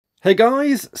Hey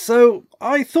guys, so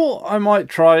I thought I might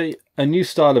try a new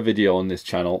style of video on this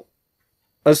channel.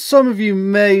 As some of you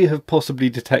may have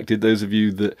possibly detected, those of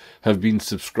you that have been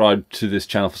subscribed to this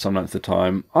channel for some length of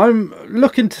time, I'm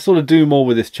looking to sort of do more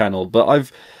with this channel, but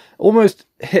I've almost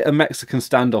hit a Mexican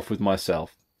standoff with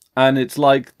myself. And it's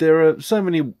like there are so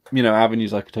many,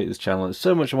 avenues I could take this channel. There's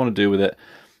so much I want to do with it.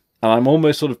 And I'm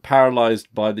almost sort of paralyzed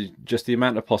by just the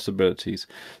amount of possibilities.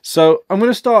 So I'm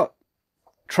going to start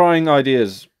trying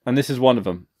ideas, and this is one of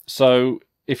them. So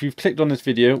if you've clicked on this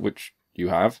video, which you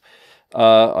have,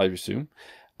 I assume,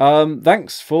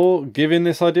 thanks for giving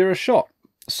this idea a shot.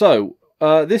 So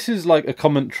this is like a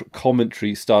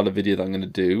commentary style of video that I'm going to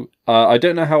do. I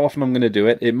don't know how often I'm going to do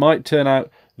it. It might turn out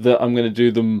that I'm going to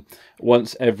do them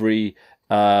once every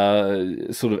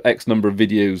sort of X number of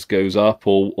videos goes up,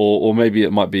 or maybe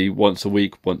it might be once a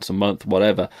week, once a month,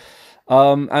 whatever.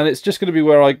 And it's just going to be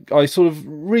where I sort of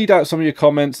read out some of your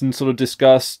comments and sort of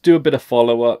discuss, do a bit of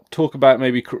follow-up, talk about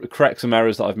maybe correct some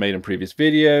errors that I've made in previous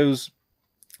videos,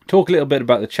 talk a little bit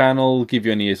about the channel, give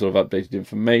you any sort of updated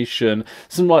information,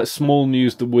 some like small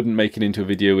news that wouldn't make it into a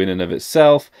video in and of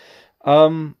itself.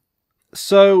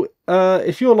 So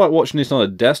if you're like watching this on a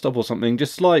desktop or something,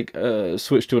 just like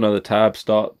switch to another tab,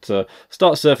 start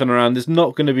surfing around. There's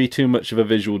not going to be too much of a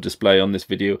visual display on this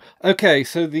video. Okay,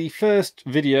 so the first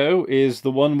video is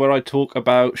the one where I talk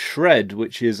about Shred,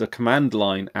 which is a command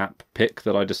line app pick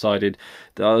that I decided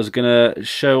that I was going to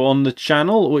show on the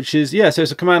channel, which is, yeah, so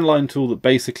it's a command line tool that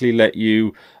basically let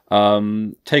you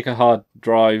take a hard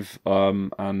drive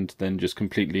and then just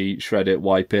completely shred it,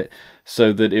 wipe it,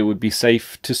 so that it would be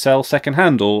safe to sell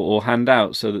secondhand or hand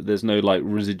out, so that there's no like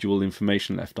residual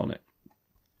information left on it.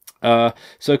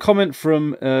 So a comment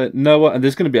from Noah, and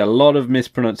there's going to be a lot of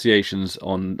mispronunciations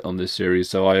on this series,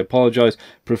 so I apologize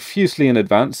profusely in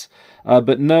advance.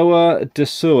 But Noah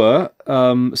Desua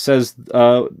says,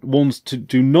 warns to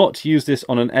do not use this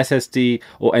on an SSD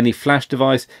or any flash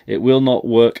device. It will not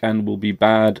work and will be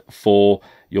bad for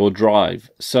your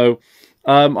drive. So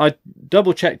I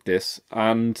double checked this,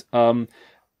 and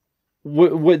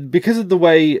because of the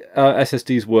way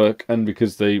SSDs work, and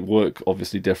because they work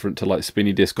obviously different to like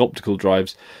spinny disk optical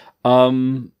drives,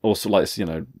 also like,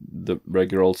 the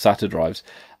regular old SATA drives,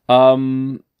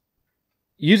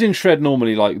 using Shred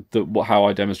normally, like how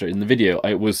I demonstrated in the video,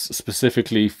 it was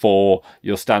specifically for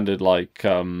your standard like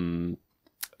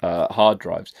hard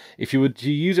drives. If you were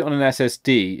to use it on an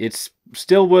SSD, it's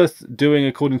still worth doing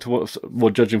according to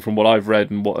judging from what I've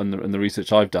read and and the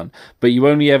research I've done. But you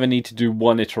only ever need to do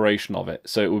one iteration of it.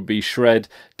 So it would be shred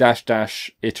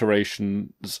 --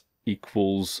 iterations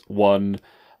equals 1,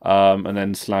 and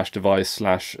then / device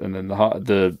 / and then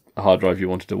the hard drive you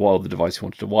wanted to, the device you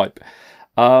wanted to wipe.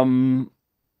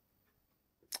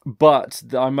 But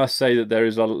I must say that there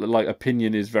is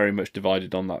opinion is very much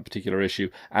divided on that particular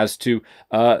issue as to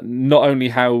not only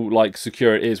how like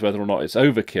secure it is, whether or not it's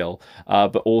overkill,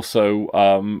 but also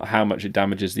how much it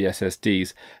damages the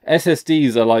SSDs.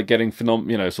 SSDs are like getting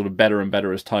sort of better and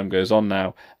better as time goes on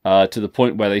now, to the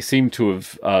point where they seem to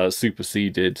have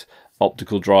superseded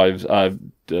optical drives,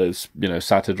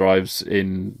 SATA drives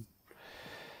in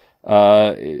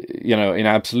in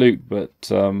absolute,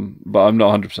 but I'm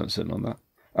not 100% certain on that.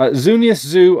 Zunius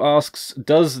Zoo asks,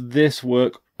 does this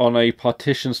work on a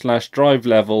partition / drive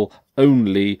level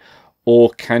only, or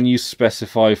can you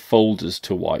specify folders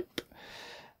to wipe?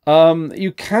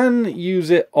 You can use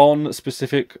it on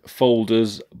specific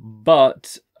folders,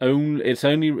 but it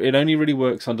only really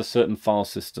works under certain file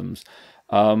systems.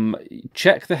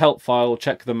 Check the help file,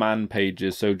 check the man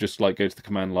pages. So just like go to the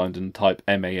command line and type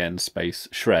man space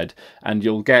shred, and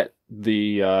you'll get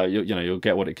the you'll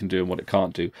get what it can do and what it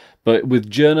can't do. But with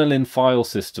journal in file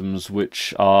systems,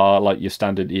 which are like your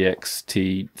standard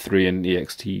ext3 and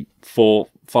ext4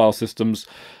 file systems,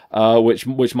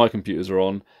 which my computers are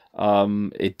on,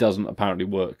 it doesn't apparently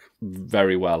work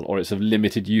very well, or it's of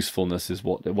limited usefulness, is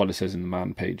what it says in the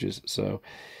man pages. So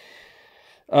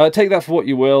take that for what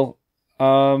you will.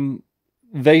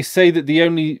 They say that the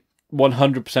only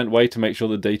 100% way to make sure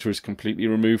the data is completely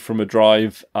removed from a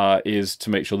drive is to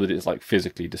make sure that it's like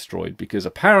physically destroyed, because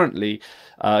apparently,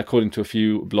 according to a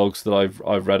few blogs that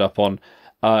I've read up on,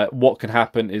 what can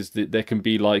happen is that there can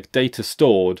be like data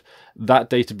stored. That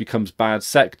data becomes bad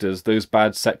sectors. Those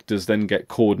bad sectors then get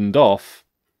cordoned off,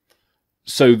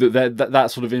 so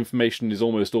that sort of information is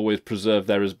almost always preserved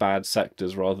there as bad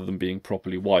sectors rather than being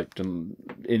properly wiped, and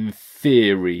in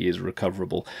theory is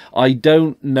recoverable. I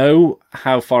don't know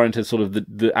how far into sort of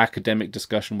the academic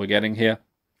discussion we're getting here,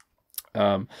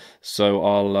 so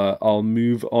I'll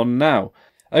move on now.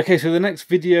 Okay, so the next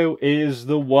video is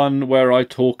the one where I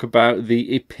talk about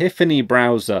the Epiphany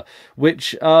browser,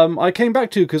 which I came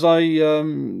back to because I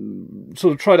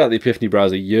sort of tried out the Epiphany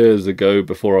browser years ago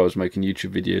before I was making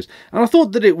YouTube videos, and I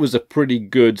thought that it was a pretty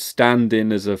good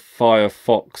stand-in as a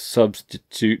Firefox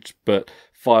substitute, but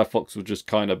Firefox was just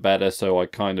kind of better, so I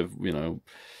kind of,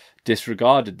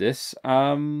 disregarded this.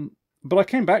 But I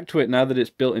came back to it now that it's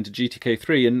built into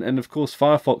GTK3, and of course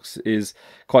Firefox is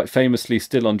quite famously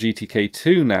still on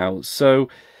GTK2 now, so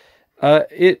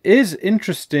it is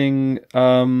interesting.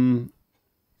 And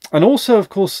also, of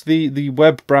course, the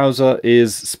web browser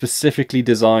is specifically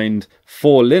designed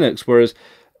for Linux, whereas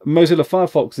Mozilla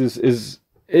Firefox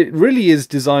it really is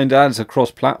designed as a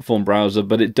cross-platform browser,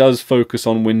 but it does focus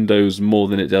on Windows more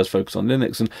than it does focus on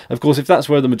Linux. And of course, if that's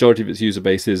where the majority of its user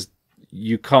base is,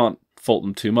 you can't fault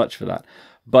them too much for that.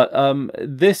 But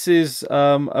this is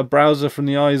a browser from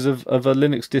the eyes of a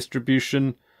Linux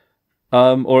distribution,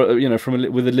 or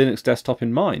with a Linux desktop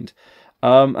in mind,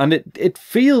 and it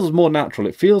feels more natural.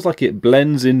 It feels like it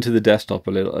blends into the desktop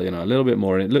a little bit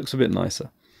more, and it looks a bit nicer.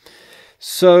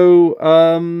 So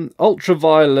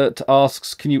Ultraviolet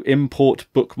asks, can you import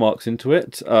bookmarks into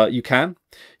it? You can.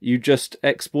 You just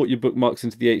export your bookmarks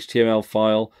into the HTML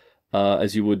file,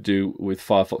 as you would do with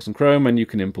Firefox and Chrome, and you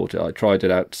can import it. I tried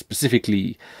it out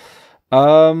specifically.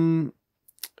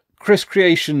 Chris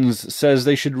Creations says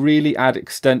they should really add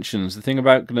extensions. The thing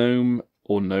about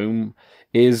GNOME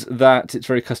is that it's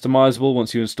very customizable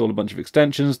once you install a bunch of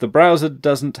extensions. The browser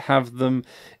doesn't have them.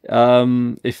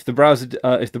 If the browser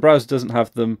doesn't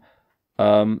have them,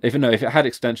 if it had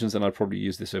extensions, then I'd probably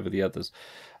use this over the others.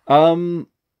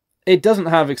 It doesn't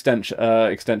have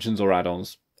extensions or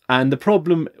add-ons. And the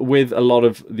problem with a lot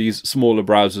of these smaller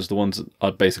browsers, the ones that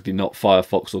are basically not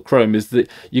Firefox or Chrome, is that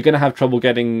you're going to have trouble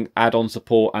getting add-on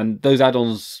support and those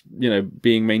add-ons,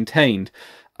 being maintained.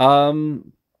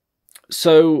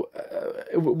 So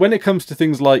when it comes to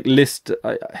things like list,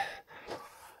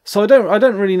 so I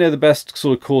don't really know the best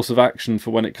sort of course of action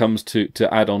for when it comes to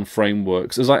add-on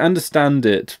frameworks. As I understand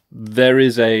it, there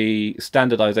is a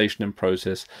standardization in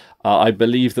process. I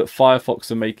believe that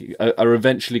Firefox are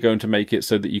eventually going to make it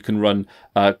so that you can run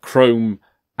Chrome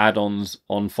add-ons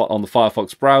on the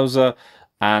Firefox browser,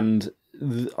 and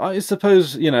I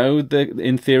suppose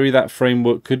in theory that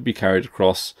framework could be carried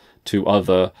across to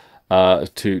other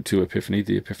to Epiphany,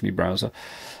 the Epiphany browser.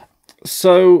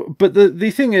 So, but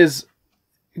the thing is,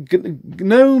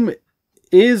 GNOME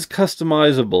is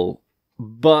customizable,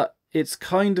 but it's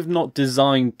kind of not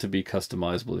designed to be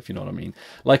customizable, if you know what I mean.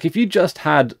 Like if you just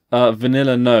had a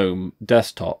vanilla GNOME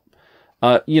desktop,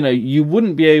 you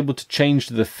wouldn't be able to change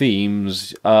the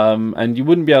themes, and you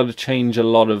wouldn't be able to change a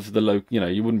lot of the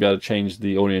you wouldn't be able to change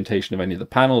the orientation of any of the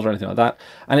panels or anything like that.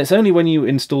 And it's only when you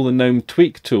install the GNOME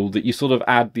Tweak tool that you sort of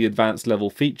add the advanced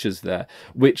level features there,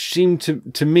 which seem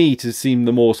to me to seem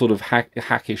the more sort of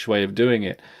hackish way of doing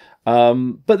it.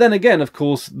 But then again, of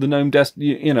course, the GNOME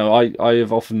I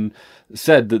have often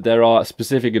said that there are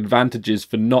specific advantages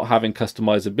for not having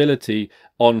customizability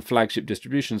on flagship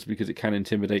distributions because it can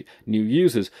intimidate new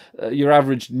users. Your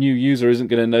average new user isn't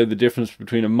going to know the difference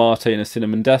between a Mate and a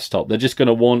Cinnamon desktop. They're just going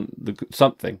to want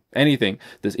anything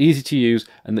that's easy to use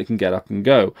and that can get up and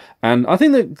go. And I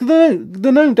think that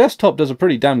the GNOME desktop does a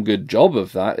pretty damn good job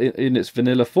of that in its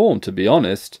vanilla form, to be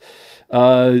honest.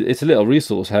 It's a little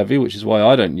resource heavy, which is why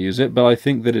I don't use it, but I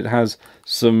think that it has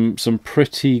some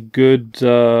pretty good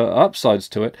upsides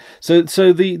to it.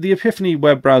 So the Epiphany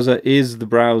web browser is the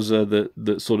browser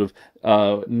that sort of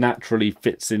naturally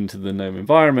fits into the GNOME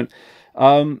environment.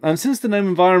 And since the GNOME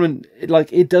environment,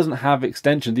 it doesn't have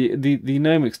extension, the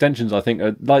GNOME extensions, I think,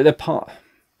 are they're part.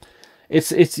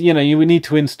 It's you need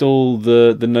to install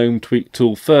the GNOME Tweak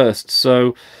tool first,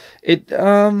 so it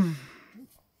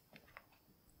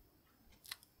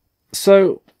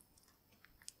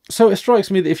So it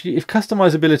strikes me that if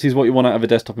customizability is what you want out of a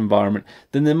desktop environment,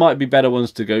 then there might be better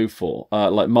ones to go for,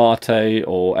 like Mate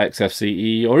or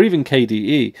XFCE or even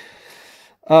KDE.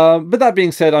 But that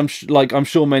being said, I'm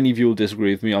sure many of you will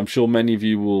disagree with me. I'm sure many of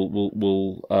you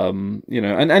will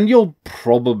and you'll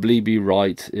probably be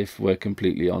right if we're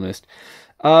completely honest.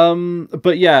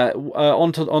 But yeah,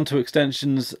 onto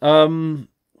extensions.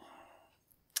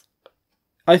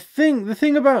 I think the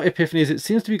thing about Epiphany is it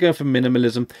seems to be going for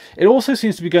minimalism. It also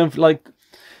seems to be going for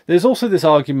there's also this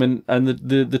argument, and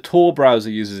the Tor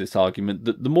browser uses this argument,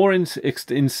 that the more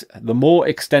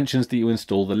extensions that you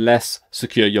install, the less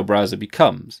secure your browser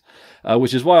becomes.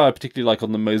 Which is why I particularly like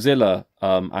on the Mozilla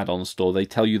add-on store, they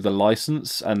tell you the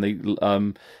license, and they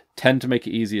tend to make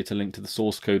it easier to link to the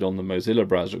source code on the Mozilla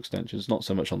browser extensions, not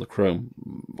so much on the Chrome,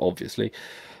 obviously.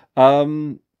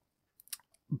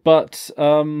 but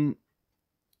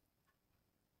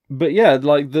yeah,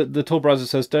 like the Tor browser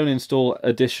says, don't install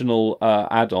additional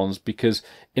add-ons, because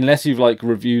unless you've like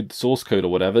reviewed the source code or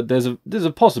whatever, there's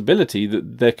a possibility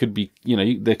that there could be,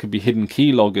 there could be hidden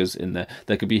keyloggers in there.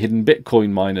 There could be hidden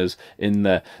Bitcoin miners in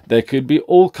there. There could be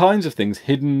all kinds of things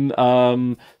hidden.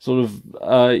 You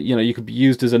could be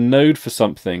used as a node for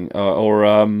something, or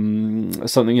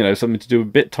something, something to do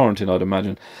with BitTorrenting, I'd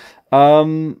imagine.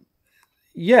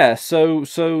 Yeah. So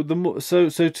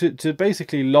to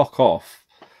basically lock off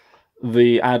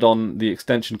the add-on, the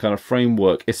extension kind of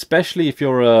framework, especially if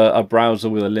you're a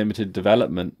browser with a limited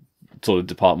development sort of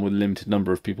department with a limited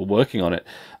number of people working on it,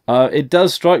 it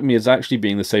does strike me as actually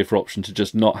being the safer option to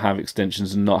just not have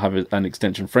extensions and not have an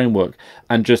extension framework,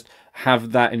 and just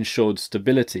have that ensured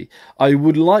stability. I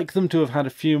would like them to have had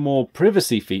a few more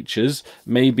privacy features,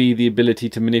 maybe the ability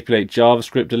to manipulate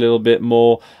JavaScript a little bit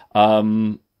more.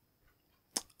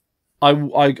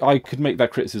 I could make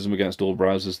that criticism against all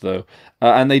browsers, though.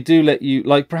 And they do let you,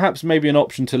 like, perhaps maybe an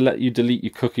option to let you delete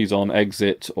your cookies on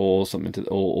exit or something,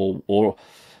 or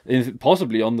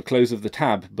possibly on the close of the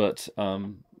tab. But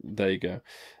there you go.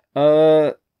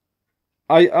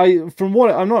 From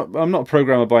what I'm not a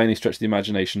programmer by any stretch of the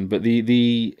imagination, but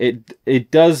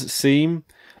it does seem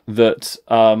that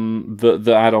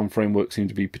the add-on framework seem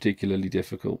to be particularly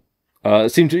difficult.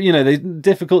 Seem to,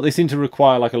 they seem to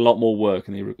require like a lot more work,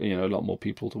 and a lot more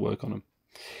people to work on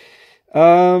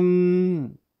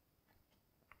them.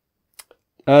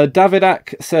 David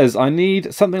Ack says, I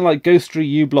need something like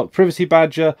Ghostry uBlock Privacy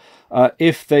Badger.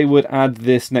 If they would add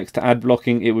this next to ad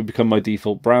blocking, it would become my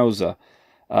default browser.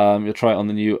 You'll try it on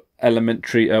the new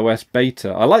Elementary OS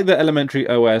beta. I like that Elementary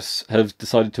OS have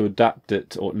decided to adopt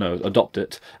it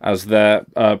as their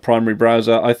primary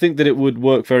browser. I think that it would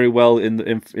work very well in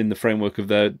the framework of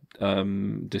their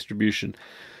distribution.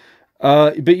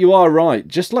 But you are right.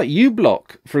 Just like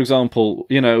uBlock, for example,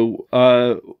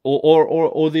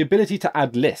 or the ability to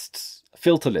add lists.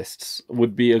 Filter lists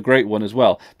would be a great one as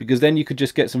well, because then you could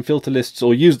just get some filter lists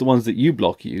or use the ones that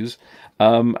uBlock use,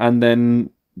 and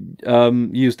then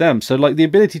use them. So like the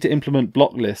ability to implement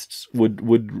block lists would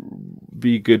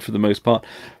be good for the most part.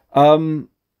 Like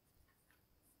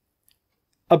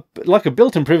a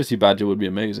built-in privacy badger would be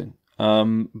amazing.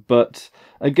 But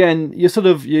again, you're sort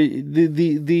of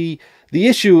the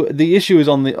issue is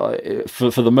on the for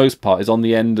the most part is on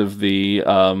the end of the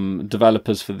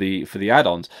developers for the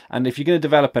add-ons. And if you're going to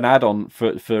develop an add-on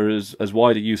for as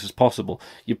wide a use as possible,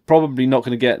 you're probably not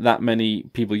going to get that many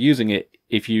people using it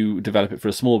if you develop it for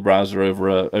a small browser over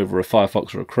a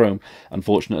Firefox or a Chrome.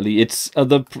 Unfortunately, it's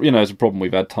it's a problem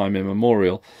we've had time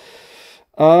immemorial.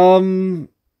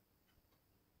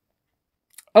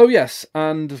 Oh yes,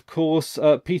 and of course,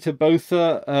 Peter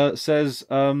Botha says,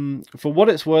 for what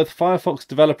it's worth, Firefox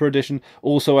Developer Edition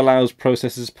also allows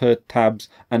processes per tabs,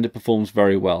 and it performs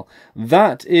very well.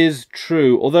 That is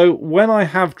true. Although when I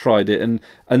have tried it, and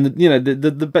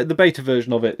the beta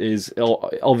version of it is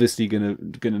obviously gonna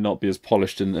not be as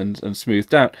polished and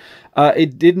smoothed out,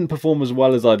 it didn't perform as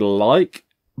well as I'd like,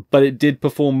 but it did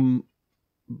perform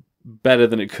better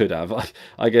than it could have,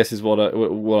 I guess is what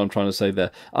I'm trying to say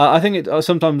there. I think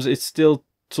sometimes it's still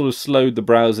sort of slowed the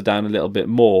browser down a little bit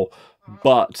more,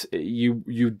 but you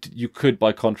could,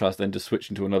 by contrast, then just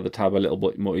switch into another tab a little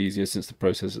bit more easier, since the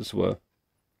processes were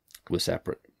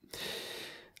separate.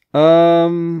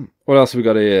 What else have we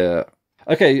got here?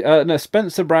 Okay,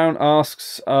 Spencer Brown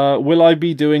asks, will I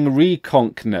be doing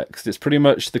Reconk next? It's pretty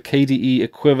much the KDE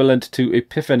equivalent to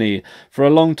Epiphany. For a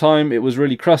long time, it was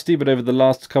really crusty, but over the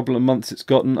last couple of months, it's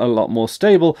gotten a lot more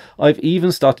stable. I've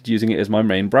even started using it as my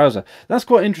main browser. That's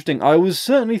quite interesting. I was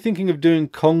certainly thinking of doing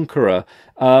Konqueror.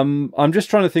 I'm just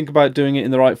trying to think about doing it in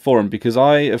the right forum, because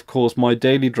of course, my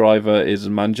daily driver is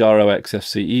Manjaro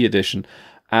XFCE edition,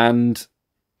 and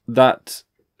that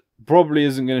probably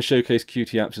isn't going to showcase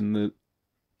Qt apps in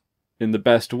the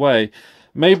best way.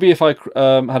 Maybe if I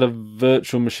had a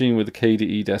virtual machine with a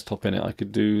KDE desktop in it, I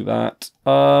could do that.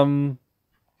 I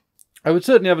would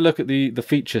certainly have a look at the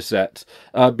feature set,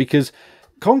 because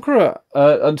Konqueror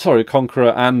and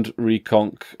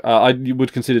Reconk, I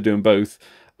would consider doing both.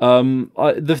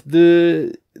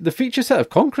 The feature set of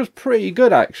Konqueror is pretty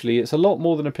good, actually. It's a lot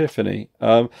more than Epiphany.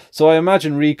 So I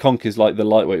imagine Reconk is like the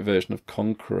lightweight version of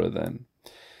Konqueror then.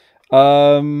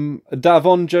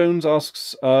 Davon Jones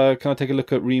asks, can I take a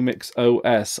look at Remix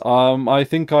OS? I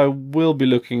think I will be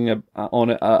looking on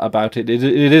it about it. It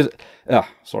is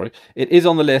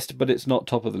on the list, but it's not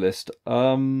top of the list.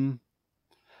 And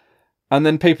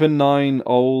then Paper 9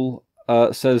 Ol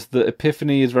says that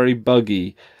Epiphany is very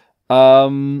buggy.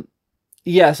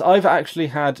 Yes, I've actually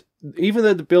had even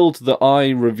though the build that I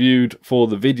reviewed for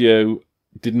the video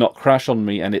did not crash on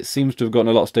me, and it seems to have gotten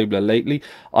a lot stabler lately,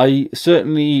 I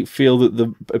certainly feel that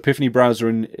the Epiphany browser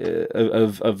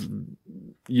of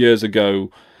years ago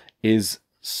is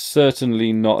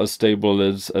certainly not as stable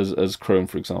as Chrome,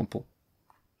 for example.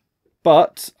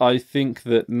 But I think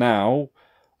that now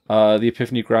the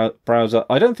Epiphany browser,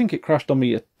 I don't think it crashed on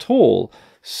me at all.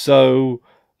 So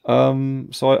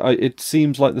it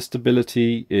seems like the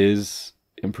stability is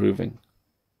improving.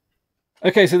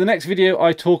 Okay, so the next video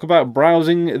I talk about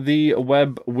browsing the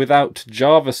web without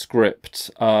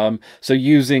JavaScript. So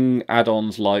using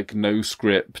add-ons like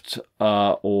NoScript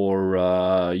or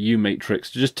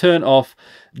uMatrix to just turn off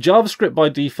JavaScript by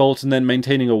default and then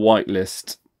maintaining a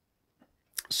whitelist.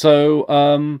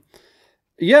 So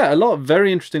yeah, a lot of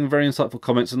very interesting, very insightful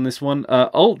comments on this one.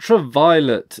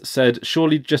 Ultraviolet said,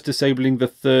 surely just disabling the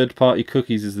third-party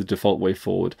cookies is the default way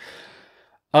forward.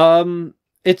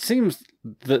 It seems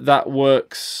that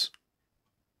works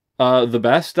the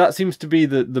best. That seems to be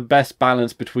the best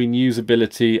balance between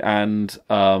usability and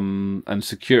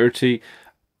security.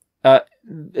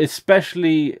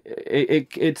 Especially,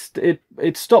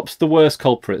 it stops the worst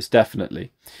culprits,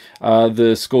 definitely.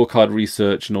 The scorecard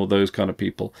research and all those kind of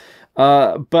people.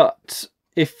 But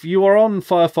if you are on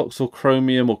Firefox or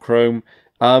Chromium or Chrome,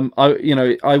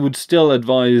 I would still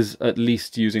advise at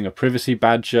least using a privacy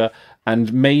badger,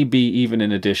 and maybe even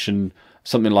in addition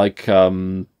something like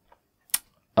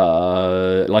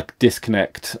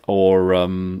Disconnect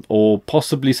or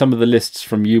possibly some of the lists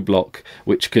from uBlock,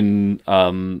 which can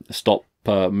stop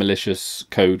malicious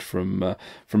code from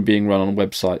being run on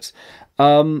websites.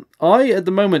 I at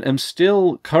the moment am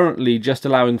still currently just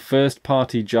allowing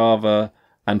first-party Java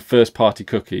and first-party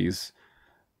cookies,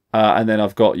 and then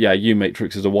I've got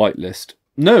uMatrix as a whitelist.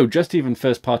 No, just even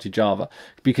first-party Java,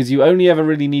 because you only ever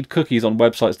really need cookies on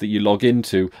websites that you log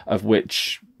into, of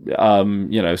which so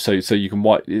you can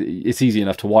it's easy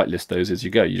enough to whitelist those as you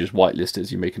go. You just whitelist it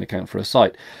as you make an account for a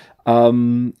site.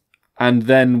 And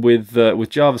then with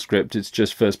JavaScript, it's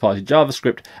just first-party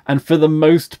JavaScript, and for the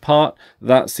most part,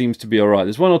 that seems to be all right.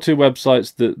 There's one or two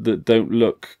websites that don't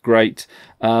look great.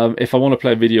 If I want to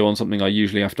play a video on something, I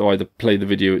usually have to either play the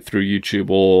video through YouTube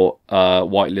or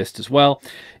whitelist as well.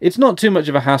 It's not too much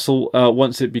of a hassle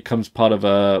once it becomes part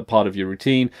of your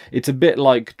routine. It's a bit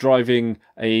like driving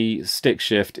a stick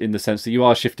shift, in the sense that you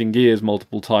are shifting gears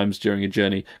multiple times during a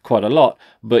journey, quite a lot,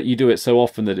 but you do it so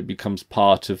often that it becomes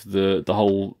part of the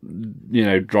whole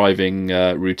driving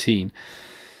routine.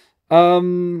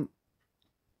 Someone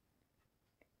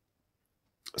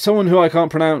who I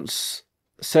can't pronounce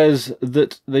says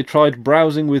that they tried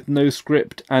browsing with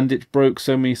NoScript and it broke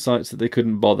so many sites that they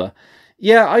couldn't bother.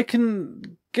 Yeah, I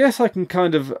can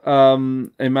kind of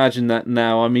imagine that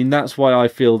now. I mean, that's why I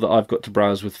feel that I've got to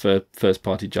browse with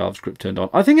first-party JavaScript turned on.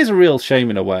 I think it's a real shame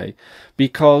in a way,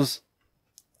 because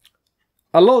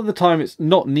a lot of the time it's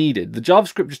not needed. The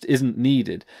JavaScript just isn't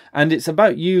needed, and it's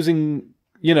about using,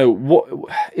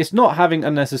 it's not having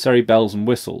unnecessary bells and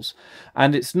whistles,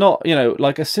 and it's not,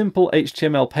 like a simple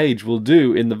HTML page will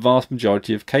do in the vast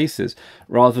majority of cases,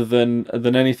 rather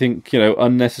than anything,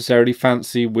 unnecessarily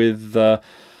fancy with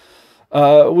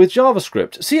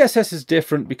JavaScript. CSS is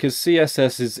different, because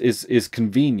CSS is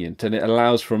convenient, and it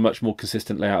allows for a much more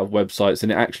consistent layout of websites,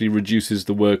 and it actually reduces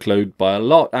the workload by a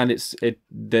lot, and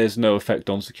there's no effect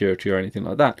on security or anything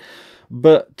like that.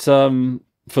 But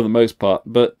for the most part,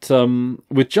 with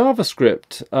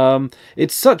JavaScript,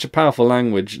 it's such a powerful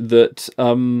language that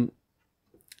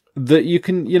that you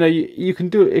can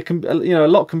do it. It can, a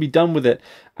lot can be done with it,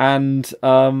 and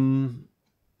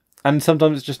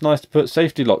sometimes it's just nice to put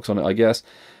safety locks on it, I guess.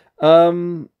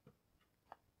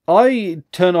 I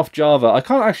turn off Java. I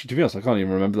can't actually, to be honest, I can't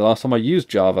even remember the last time I used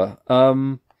Java.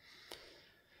 Hamek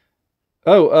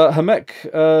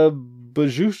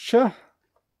Bajusha.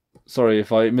 Sorry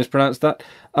if I mispronounced that.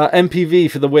 MPV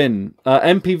for the win.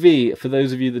 MPV, for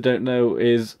those of you that don't know,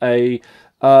 is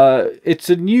it's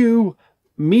a new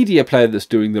media player that's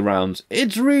doing the rounds.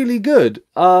 It's really good.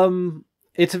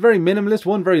 It's a very minimalist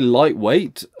one, very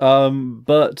lightweight,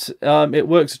 but it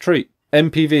works a treat.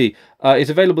 MPV. It's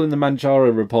available in the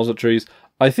Manjaro repositories.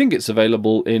 I think it's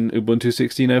available in Ubuntu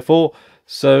 16.04.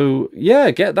 So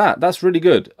yeah, get that. That's really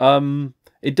good.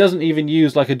 It doesn't even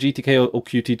use like a GTK or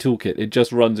Qt toolkit. It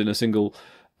just runs in a single.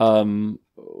 Install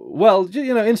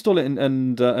it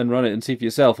and run it and see for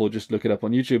yourself, or just look it up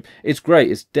on YouTube. It's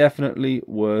great. It's definitely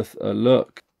worth a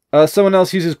look. Someone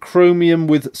else uses Chromium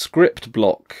with script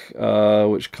block,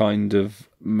 which kind of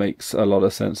makes a lot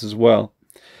of sense as well.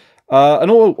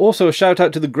 And also a shout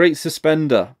out to the Great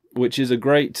Suspender, which is a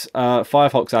great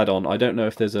Firefox add-on. I don't know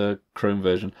if there's a Chrome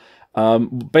version.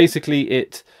 Basically,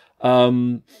 it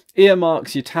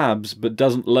earmarks your tabs but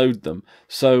doesn't load them,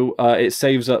 so it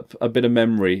saves up a bit of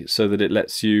memory so that it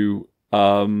lets you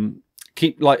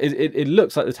keep, like, it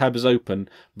looks like the tab is open,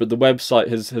 but the website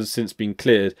has since been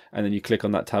cleared, and then you click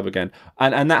on that tab again,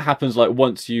 and that happens like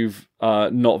once you've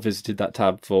not visited that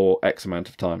tab for X amount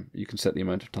of time. You can set the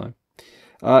amount of time.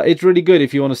 It's really good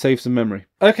if you want to save some memory.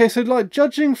 Okay, so like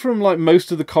judging from like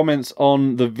most of the comments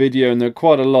on the video, and there are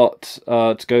quite a lot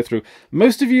to go through,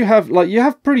 most of you have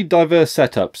pretty diverse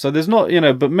setups. So there's not,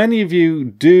 but many of you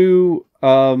do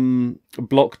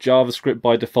block JavaScript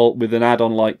by default with an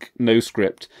add-on like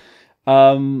NoScript.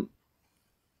 And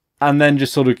then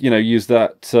just sort of, use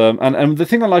that. And the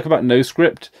thing I like about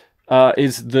NoScript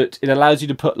is that it allows you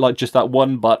to put like just that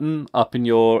one button up in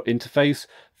your interface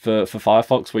for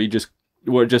Firefox, where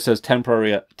it just says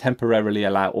temporarily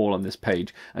allow all on this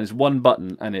page, and it's one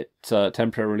button, and it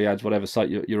temporarily adds whatever site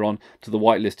you're on to the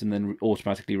whitelist, and then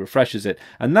automatically refreshes it.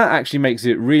 And that actually makes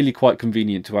it really quite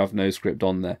convenient to have NoScript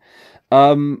on there.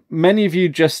 Many of you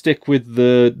just stick with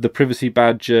the Privacy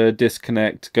Badger,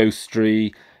 Disconnect,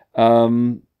 Ghostry.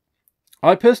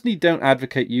 I personally don't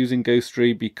advocate using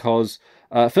Ghostry because,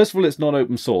 first of all, it's not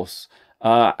open source.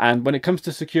 And when it comes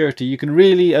to security, you can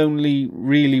really only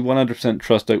 100%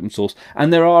 trust open source.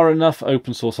 And there are enough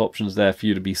open source options there for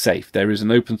you to be safe. There is an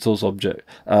open source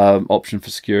option for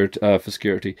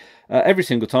security every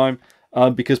single time.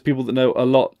 Because people that know a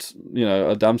lot,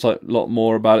 a damn sight lot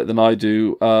more about it than I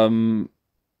do,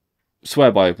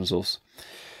 swear by open source.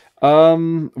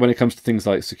 When it comes to things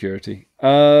like security,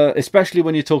 especially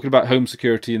when you're talking about home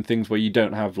security and things where you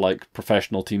don't have like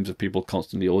professional teams of people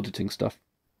constantly auditing stuff.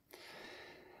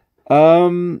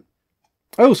 Oh,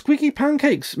 Squeaky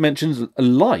Pancakes mentions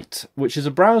Light, which is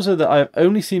a browser that I've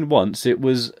only seen once.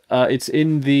 It's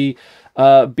in the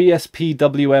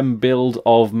BSPWM build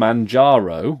of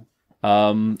Manjaro,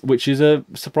 which is a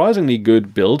surprisingly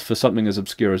good build for something as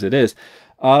obscure as it is.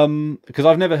 Because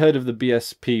I've never heard of the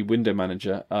BSP window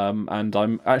manager, and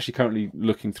I'm actually currently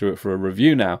looking through it for a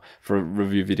review now, for a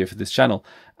review video for this channel,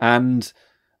 and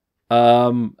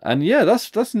yeah, that's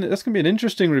gonna be an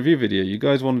interesting review video. You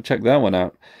guys want to check that one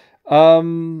out,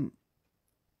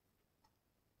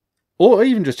 or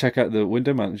even just check out the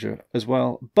window manager as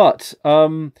well. But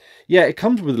yeah, it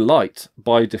comes with Light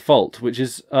by default, which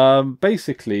is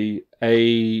basically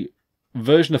a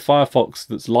version of Firefox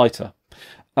that's lighter.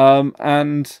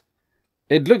 And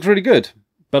it looks really good,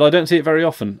 but I don't see it very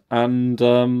often, and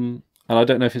I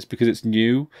don't know if it's because it's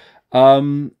new.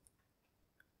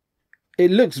 It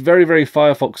looks very, very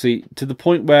Firefoxy, to the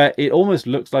point where it almost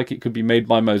looks like it could be made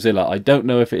by Mozilla. I don't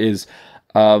know if it is,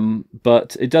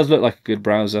 but it does look like a good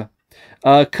browser.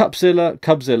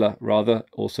 Cubzilla rather,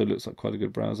 also looks like quite a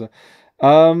good browser.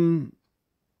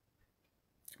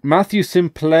 Matthew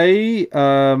Simplay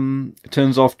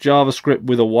turns off JavaScript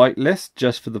with a whitelist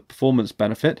just for the performance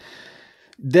benefit.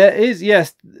 There is,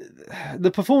 yes,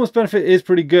 the performance benefit is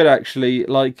pretty good actually.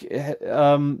 Like,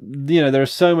 there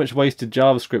is so much wasted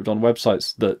JavaScript on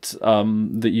websites that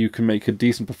that you can make a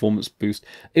decent performance boost.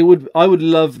 I would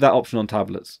love that option on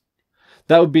tablets.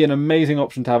 That would be an amazing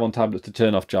option to have on tablets, to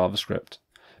turn off JavaScript,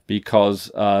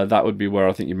 because that would be where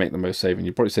I think you make the most saving.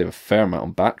 You'd probably save a fair amount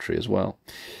on battery as well.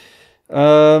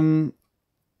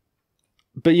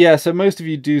 But yeah, so most of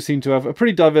you do seem to have a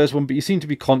pretty diverse one, but you seem to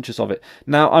be conscious of it.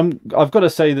 Now, I've got to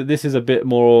say that this is a bit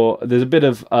more, there's a bit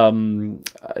of, I don't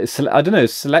know,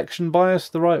 is selection bias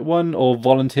the right one, or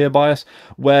volunteer bias,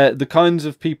 where the kinds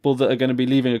of people that are going to be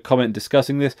leaving a comment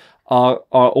discussing this are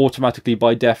automatically,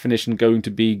 by definition, going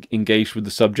to be engaged with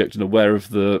the subject and aware of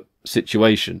the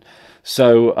situation.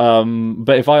 So,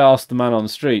 but if I ask the man on the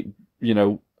street,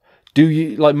 do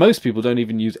you, like, most people don't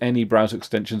even use any browser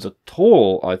extensions at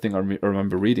all, I think I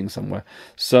remember reading somewhere.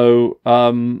 So,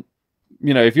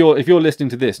 if you're listening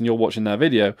to this and you're watching that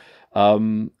video,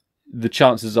 the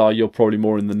chances are you're probably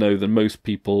more in the know than most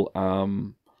people.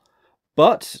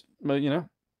 But,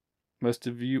 most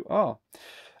of you are.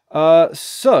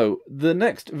 So, the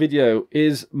next video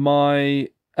is my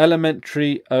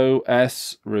Elementary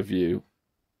OS review.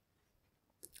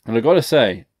 And I've got to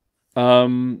say,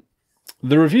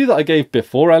 the review that I gave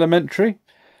before Elementary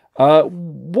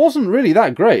wasn't really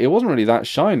that great. It wasn't really that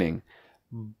shining.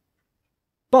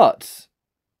 But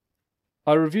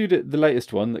I reviewed the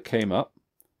latest one that came up,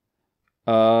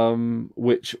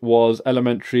 which was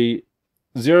Elementary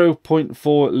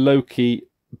 0.4 low-key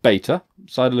beta.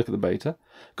 So I had a look at the beta.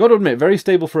 Got to admit, very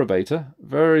stable for a beta.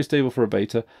 Very stable for a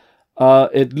beta.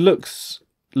 It looks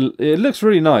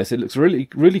really nice. It looks really,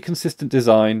 really consistent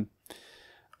design.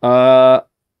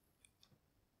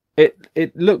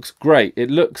 It looks great.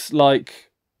 It looks like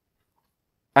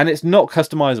and it's not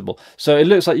customizable. So it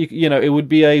looks like you know, it would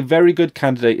be a very good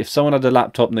candidate if someone had a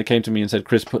laptop and they came to me and said,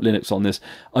 Chris, put Linux on this.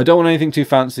 I don't want anything too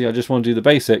fancy. I just want to do the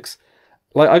basics.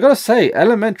 Like, I gotta say,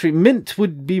 elementary Mint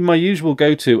would be my usual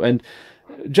go-to, and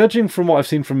judging from what I've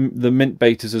seen from the Mint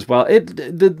betas as well,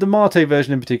 the Mate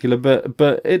version in particular,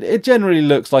 but it generally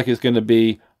looks like it's going to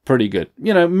be pretty good.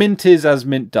 You know, Mint is as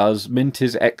Mint does. Mint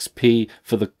is XP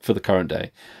for the current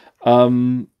day.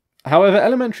 However,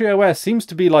 Elementary OS seems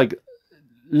to be like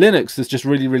Linux that's just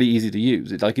really, really easy to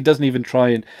use. It doesn't even try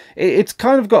and... It's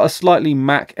kind of got a slightly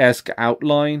Mac-esque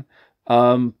outline,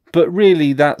 but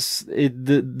really that's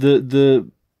the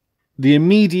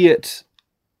immediate,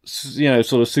 you know,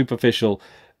 sort of superficial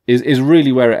is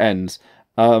really where it ends.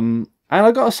 And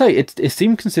I gotta say, it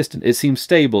seemed consistent. It seemed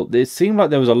stable. It seemed like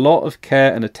there was a lot of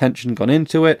care and attention gone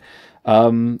into it.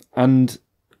 And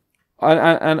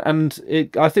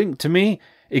it, I think, to me,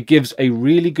 it gives a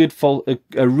really good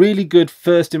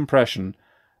first impression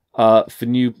for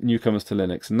newcomers to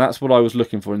Linux, and that's what I was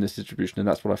looking for in this distribution, and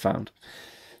that's what I found.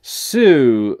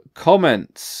 So,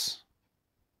 comments.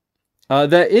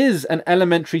 There is an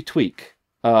elementary tweak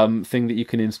thing that you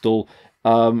can install.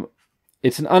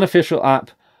 It's an unofficial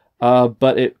app,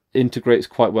 but it integrates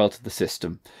quite well to the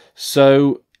system.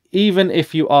 So even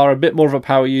if you are a bit more of a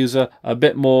power user, a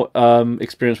bit more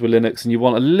experienced with Linux, and you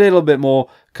want a little bit more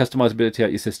customizability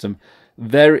at your system,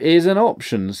 there is an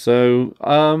option. So,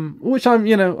 which I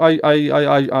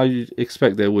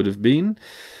expect there would have been.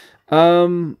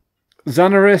 Xanaris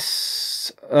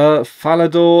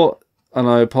Falador, and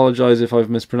I apologize if I've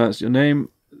mispronounced your name,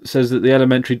 says that the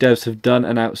elementary devs have done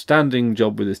an outstanding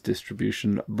job with this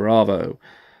distribution. Bravo.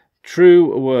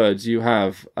 True words, you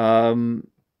have.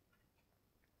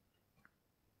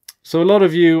 So a lot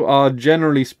of you are,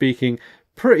 generally speaking,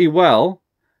 pretty well,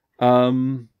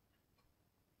 pretty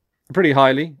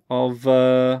highly of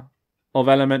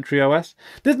Elementary OS.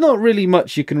 There's not really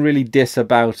much you can really diss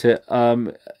about it,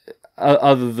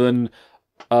 other than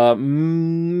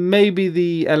maybe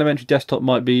the Elementary desktop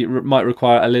might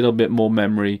require a little bit more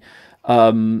memory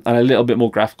and a little bit more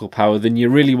graphical power than you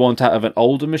really want out of an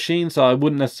older machine. So I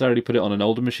wouldn't necessarily put it on an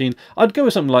older machine. I'd go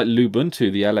with something like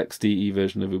Lubuntu, the LXDE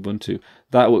version of Ubuntu.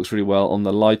 That works really well on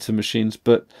the lighter machines.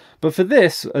 But for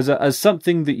this, as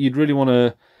something that you'd really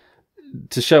want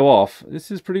to show off,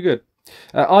 this is pretty good.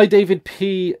 David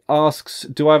P asks,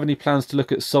 do I have any plans to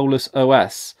look at Solus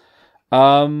OS?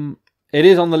 It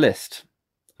is on the list.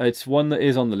 It's one that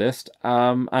is on the list,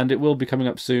 and it will be coming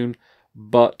up soon,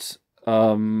 but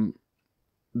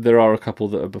there are a couple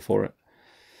that are before it.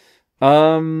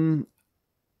 And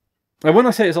when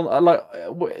I say it's on, like,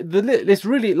 it's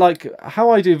really, like,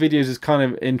 how I do videos is kind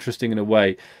of interesting in a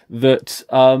way that,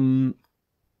 like,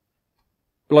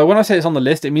 when I say it's on the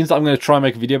list, it means that I'm going to try and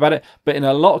make a video about it, but in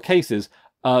a lot of cases,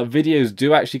 videos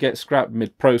do actually get scrapped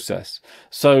mid-process.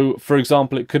 So, for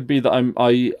example, it could be that I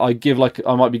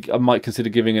might consider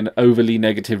giving an overly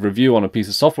negative review on a piece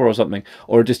of software or something,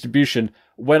 or a distribution,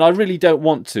 when I really don't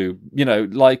want to. You know,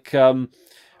 like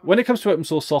when it comes to open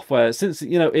source software, since,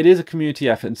 you know, it is a community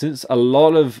effort, and since a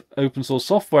lot of open source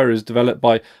software is developed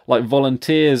by, like,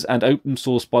 volunteers and open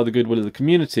source by the goodwill of the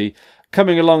community,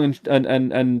 coming along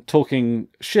and talking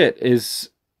shit is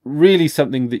really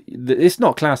something that it's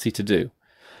not classy to do.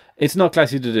 It's not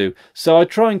classy to do. So I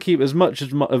try and keep as much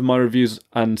of my reviews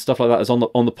and stuff like that as on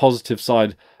the positive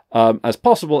side as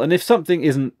possible. And if something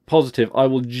isn't positive, I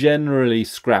will generally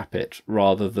scrap it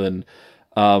rather than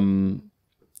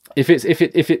if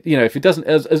it doesn't,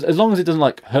 as long as it doesn't,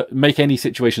 like, make any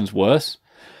situations worse.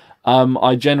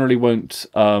 I generally won't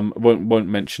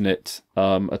mention it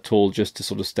at all, just to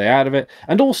sort of stay out of it,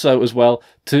 and also as well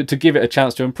to give it a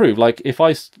chance to improve. Like, if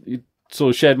I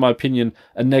sort of shared my opinion,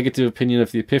 a negative opinion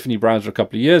of the Epiphany browser a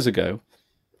couple of years ago,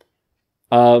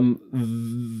 then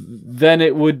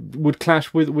it would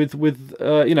clash with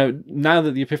you know, now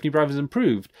that the Epiphany browser has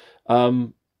improved,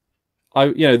 that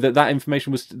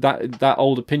information was that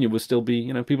old opinion would still be,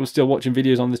 you know, people are still watching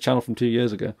videos on this channel from 2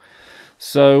 years ago.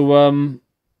 So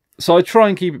so I try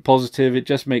and keep it positive. It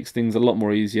just makes things a lot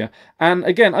more easier. And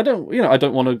again, I don't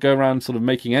want to go around sort of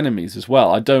making enemies as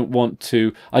well. I don't want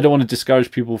to discourage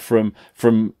people from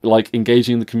like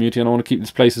engaging in the community, and I want to keep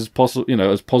this place as possible, you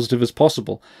know, as positive as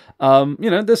possible. You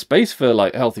know, there's space for,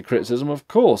 like, healthy criticism, of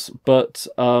course, but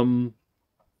and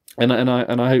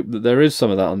I hope that there is some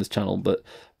of that on this channel. But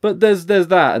there's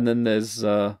that, and then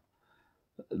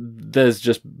there's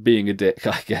just being a dick,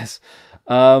 I guess.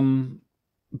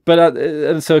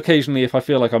 But so occasionally, if I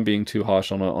feel like I'm being too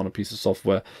harsh on a piece of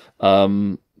software,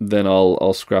 then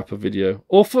I'll scrap a video,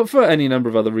 or for any number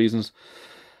of other reasons.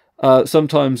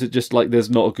 Sometimes it just like there's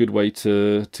not a good way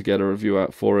to get a review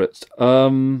out for it.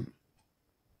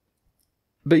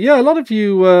 But yeah, a lot of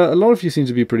you seem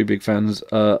to be pretty big fans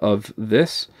of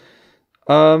this.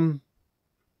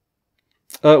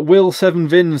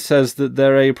 Will7Vin says that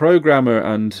they're a programmer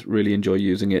and really enjoy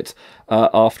using it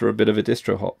after a bit of a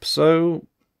distro hop. So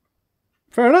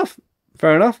fair enough.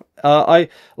 Fair enough. I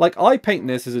paint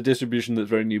this as a distribution that's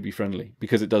very newbie friendly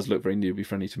because it does look very newbie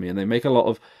friendly to me, and they make a lot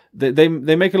of they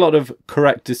make a lot of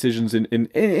correct decisions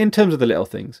in terms of the little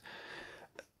things.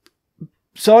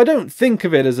 So I don't think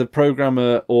of it as a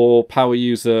programmer or power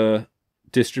user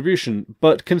distribution,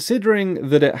 but considering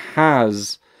that it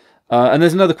has, and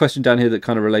there's another question down here that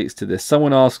kind of relates to this.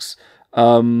 Someone asks,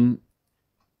 I'm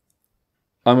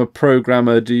a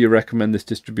programmer, do you recommend this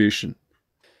distribution?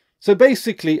 So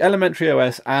basically, Elementary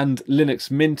OS and Linux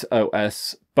Mint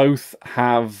OS both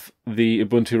have the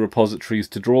Ubuntu repositories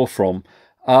to draw from,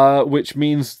 which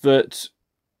means that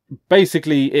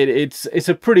basically it's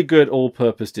a pretty good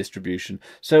all-purpose distribution.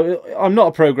 So I'm not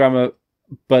a programmer,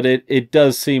 but it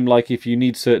does seem like if you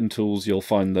need certain tools, you'll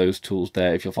find those tools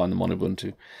there if you'll find them on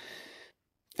Ubuntu.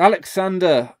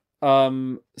 Alexander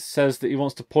says that he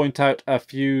wants to point out a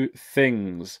few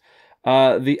things.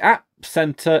 The App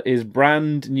Center is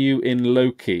brand new in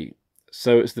Loki,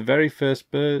 so it's the very first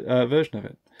version of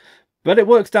it. But it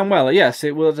works damn well. Yes,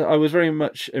 it was. I was very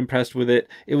much impressed with it.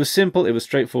 It was simple, it was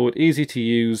straightforward, easy to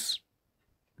use.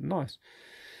 Nice.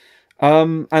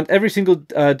 And every single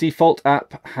default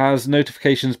app has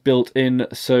notifications built in.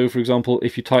 So, for example,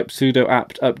 if you type sudo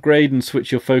apt upgrade and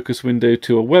switch your focus window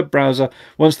to a web browser,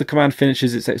 once the command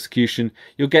finishes its execution,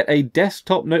 you'll get a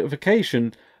desktop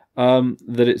notification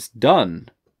that it's done.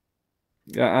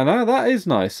 And that is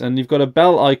nice. And you've got a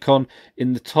bell icon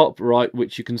in the top right,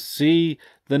 which you can see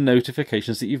the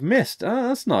notifications that you've missed.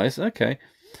 That's nice. Okay.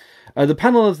 The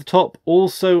panel at the top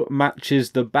also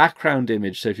matches the background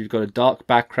image. So if you've got a dark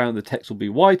background, the text will be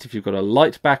white. If you've got a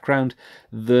light background,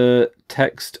 the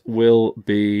text will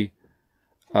be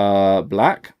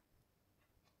black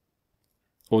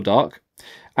or dark.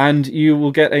 And you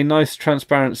will get a nice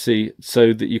transparency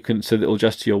so that it'll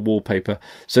adjust to your wallpaper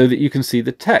so that you can see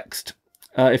the text.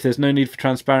 If there's no need for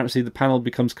transparency, the panel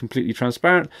becomes completely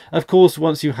transparent. Of course,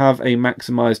 once you have a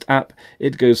maximized app,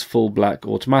 it goes full black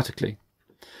automatically.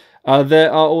 There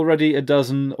are already a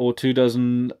dozen or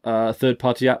 24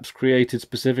 third-party apps created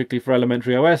specifically for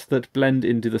Elementary OS that blend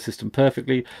into the system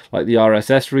perfectly, like the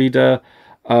RSS reader,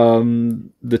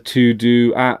 the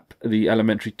To-Do app, the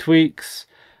Elementary Tweaks,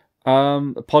 a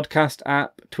podcast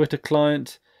app, Twitter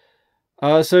client.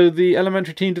 So the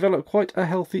Elementary team developed quite a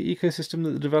healthy ecosystem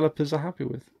that the developers are happy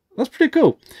with. That's pretty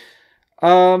cool.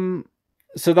 So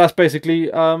that's basically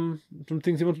some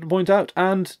things he wanted to point out,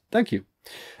 and thank you.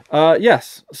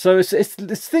 Yes, so it's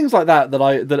things like that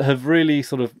that have really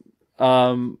sort of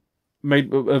have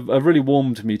really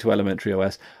warmed me to Elementary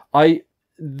OS.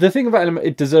 The thing about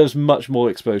it deserves much more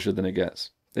exposure than it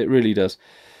gets. It really does.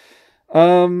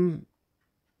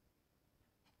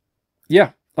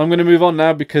 Yeah. I'm going to move on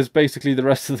now because basically the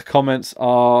rest of the comments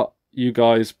are you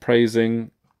guys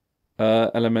praising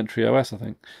Elementary OS, I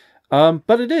think.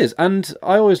 But it is, and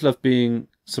I always love being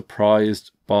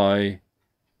surprised by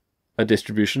a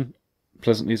distribution.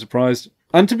 Pleasantly surprised.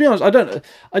 And to be honest, I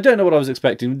don't know what I was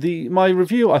expecting. My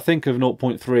review, I think, of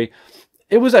 0.3,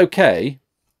 it was okay.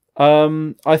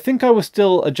 I think I was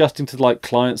still adjusting to like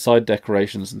client-side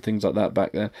decorations and things like that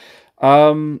back then.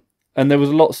 And there was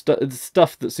a lot of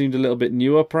stuff that seemed a little bit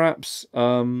newer, perhaps.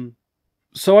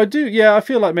 So I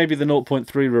feel like maybe the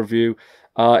 0.3 review,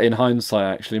 in hindsight,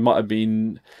 actually, might have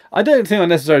been... I don't think I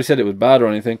necessarily said it was bad or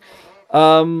anything.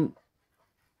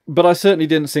 But I certainly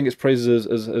didn't sing its praises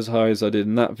as high as I did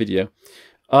in that video.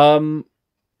 But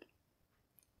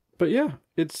yeah,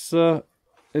 it's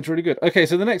really good. Okay,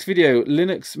 so the next video,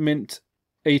 Linux Mint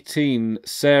 18,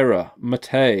 Sarah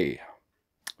Matei.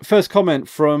 First comment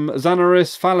from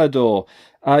Xanaris Falador.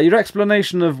 Your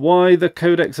explanation of why the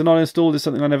codecs are not installed is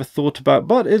something I never thought about,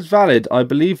 but is valid. I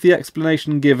believe the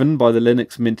explanation given by the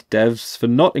Linux Mint devs for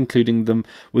not including them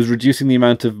was reducing the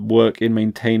amount of work in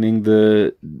maintaining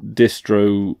the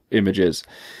distro images.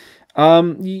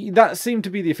 That seemed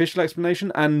to be the official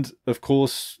explanation, and of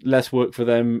course, less work for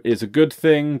them is a good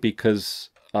thing because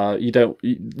you don't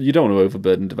want to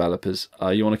overburden developers.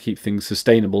 You want to keep things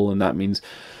sustainable, and that means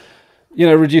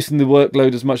reducing the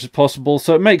workload as much as possible.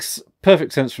 So it makes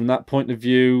perfect sense from that point of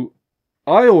view.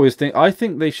 I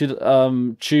think they should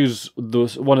choose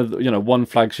one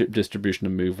flagship distribution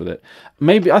and move with it.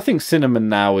 Maybe I think Cinnamon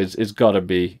now is got to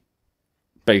be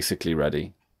basically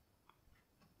ready,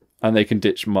 and they can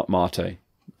ditch Mate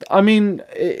I mean,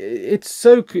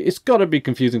 it's got to be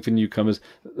confusing for newcomers,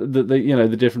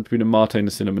 the difference between a Mate and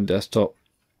a Cinnamon desktop.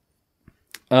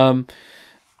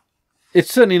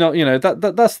 It's certainly not,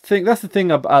 that's the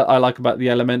thing I like about the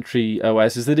elementary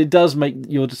OS, is that it does make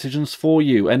your decisions for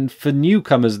you. And for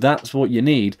newcomers, that's what you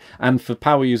need. And for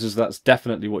power users, that's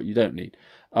definitely what you don't need.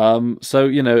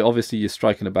 So, obviously you're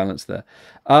striking a balance there.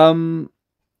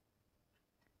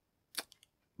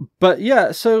 But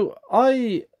yeah, so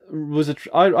I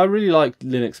really liked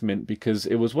Linux Mint because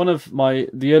it was one of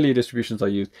the earlier distributions I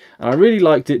used, and I really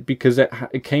liked it because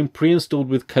it came pre-installed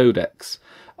with codecs.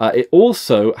 It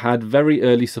also had very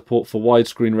early support for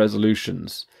widescreen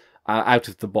resolutions out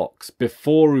of the box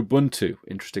before Ubuntu.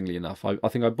 Interestingly enough, I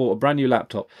think I bought a brand new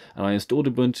laptop and I installed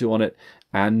Ubuntu on it,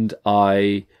 and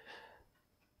I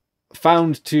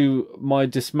found to my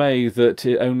dismay that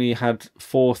it only had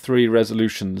 4:3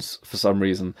 resolutions for some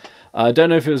reason. I don't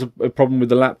know if it was a problem with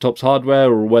the laptop's hardware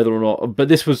or whether or not, but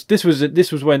this was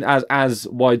when as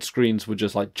widescreens were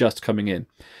just coming in,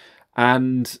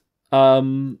 and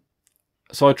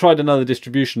so I tried another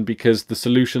distribution because the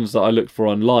solutions that I looked for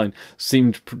online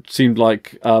seemed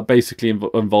like basically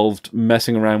involved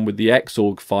messing around with the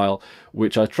Xorg file,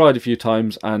 which I tried a few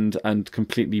times and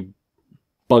completely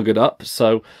buggered up.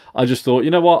 So I just thought,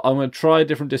 you know what, I'm going to try a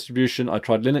different distribution. I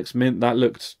tried Linux Mint. That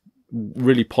looked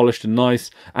really polished and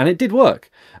nice, and it did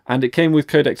work. And it came with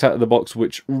codecs out of the box,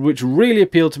 which really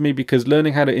appealed to me, because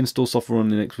learning how to install software on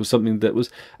Linux was something that was,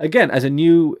 again, as a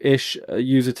new-ish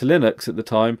user to Linux at the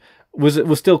time,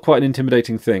 was still quite an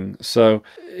intimidating thing. So,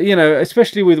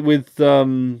 especially with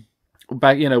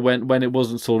back, when it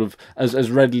wasn't sort of as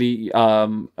readily,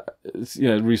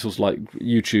 resources like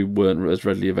YouTube weren't as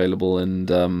readily available, and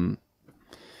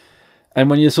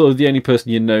when you're sort of the only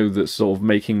person that's sort of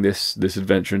making this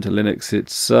adventure into Linux,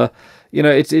 it's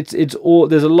it's all,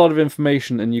 there's a lot of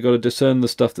information, and you got to discern the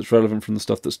stuff that's relevant from the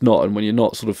stuff that's not. And when you're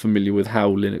not sort of familiar with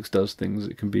how Linux does things,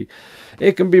 it can be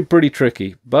pretty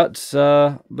tricky. But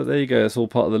there you go. It's all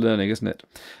part of the learning, isn't it?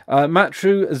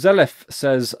 Matru Zelef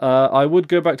says, I would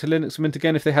go back to Linux Mint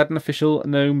again if they had an official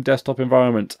GNOME desktop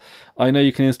environment. I know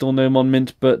you can install GNOME on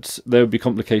Mint, but there would be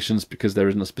complications because there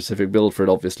isn't a specific build for it,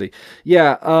 obviously.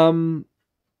 Yeah.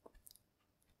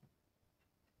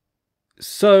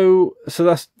 So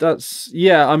that's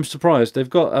yeah, I'm surprised. They've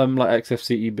got like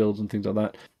XFCE builds and things like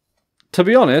that. To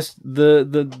be honest, the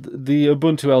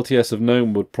Ubuntu LTS of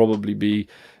GNOME would probably be,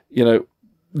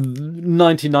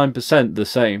 99% the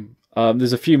same.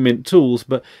 There's a few Mint tools,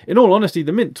 but in all honesty,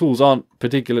 the Mint tools aren't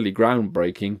particularly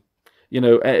groundbreaking.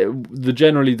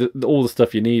 Generally all the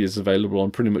stuff you need is available on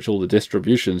pretty much all the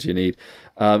distributions you need.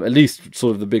 At least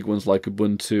sort of the big ones like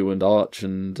Ubuntu and Arch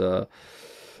and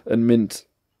Mint.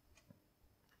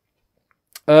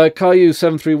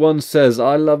 Caillou731 says,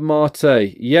 I love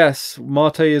Mate. Yes,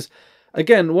 Mate is,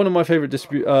 again, one of my favourite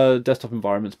desktop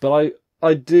environments, but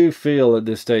I do feel at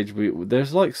this stage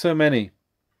there's like so many.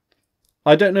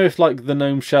 I don't know if like the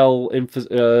GNOME Shell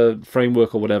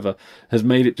framework or whatever has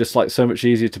made it just like so much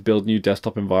easier to build new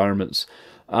desktop environments.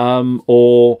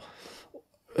 Or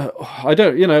I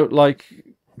don't,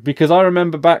 because I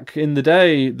remember back in the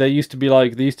day, there used to be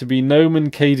GNOME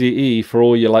and KDE for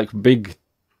all your like big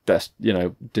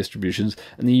distributions,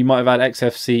 and then you might have had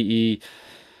XFCE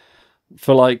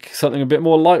for like something a bit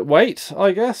more lightweight,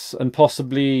 I guess, and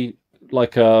possibly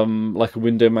like a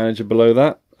window manager below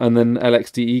that, and then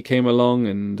LXDE came along,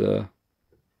 and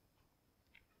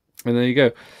there you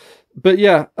go. But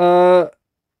yeah, I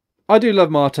do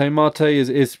love Mate. Mate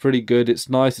is pretty good. It's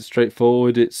nice, it's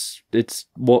straightforward, it's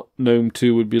what GNOME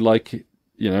 2 would be like,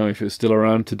 if it was still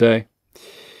around today.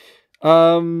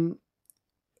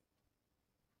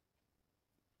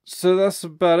 So that's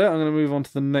about it. I'm going to move on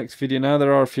to the next video now.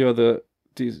 There are a few other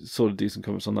sort of decent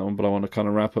comments on that one, but I want to kind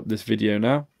of wrap up this video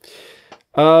now.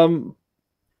 Of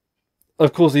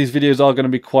course, these videos are going to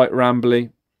be quite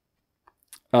rambly.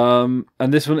 And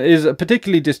this one is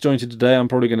particularly disjointed today. I'm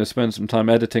probably going to spend some time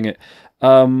editing it.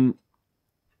 But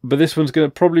this one's going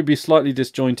to probably be slightly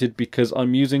disjointed because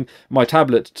I'm using my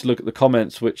tablet to look at the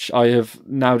comments, which I have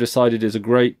now decided is a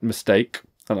great mistake.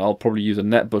 And I'll probably use a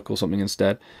netbook or something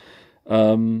instead.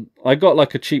 I got a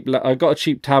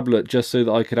cheap tablet just so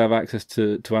that I could have access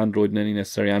to Android and any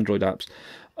necessary Android apps.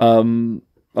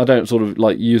 I don't sort of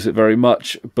like use it very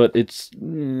much, but it's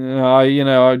I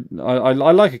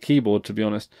like a keyboard, to be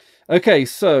honest. Okay,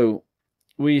 so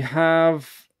we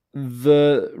have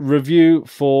the review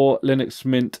for Linux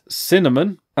Mint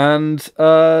Cinnamon, and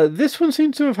this one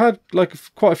seems to have had like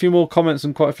quite a few more comments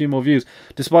and quite a few more views,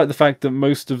 despite the fact that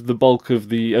most of the bulk of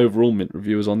the overall Mint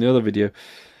review is on the other video.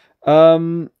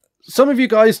 Some of you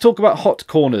guys talk about hot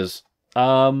corners,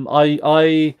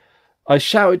 I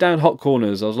shouted down hot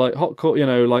corners. I was like,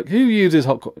 like who uses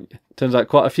hot corners? Turns out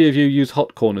quite a few of you use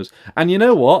hot corners, and you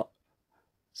know what?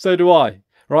 So do I.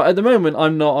 Right, at the moment,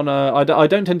 I'm not on a. I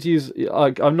don't tend to use.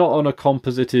 I'm not on a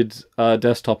composited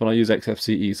desktop, and I use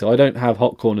XFCE, so I don't have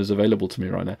hot corners available to me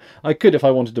right now. I could if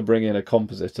I wanted to bring in a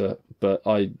compositor, but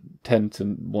I tend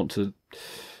to want to.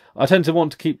 I tend to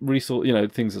want to keep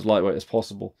things as lightweight as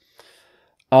possible.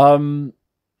 But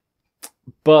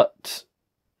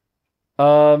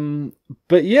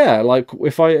yeah, like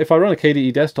if I run a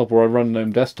KDE desktop or I run a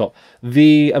GNOME desktop,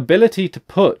 the ability to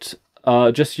put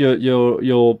just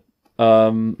your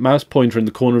mouse pointer in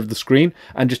the corner of the screen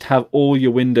and just have all your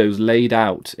windows laid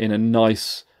out in a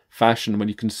nice fashion when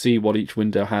you can see what each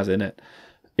window has in it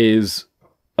is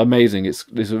amazing. It's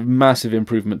a massive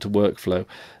improvement to workflow.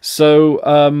 So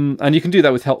and you can do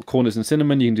that with hot corners in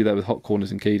Cinnamon. You can do that with hot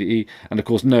corners in KDE, and of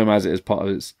course GNOME has it as part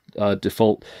of its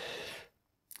default.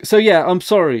 So yeah, I'm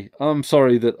sorry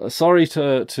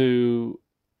to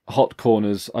hot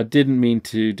corners. I didn't mean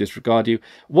to disregard you.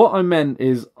 What I meant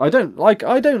is I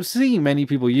don't see many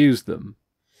people use them,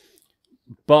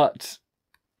 but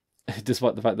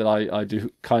despite the fact that I do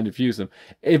kind of use them,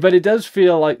 but it does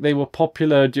feel like they were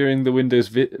popular during the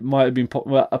Windows. Might have been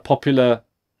popular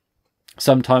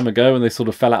some time ago, and they sort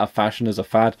of fell out of fashion as a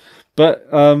fad. But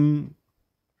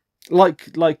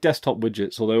like desktop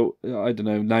widgets, although I don't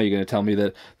know. Now you're going to tell me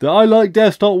that I like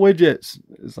desktop widgets.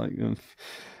 It's like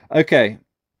okay.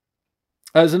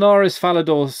 Zanaris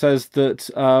Falador says that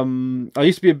I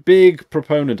used to be a big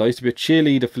proponent. I used to be a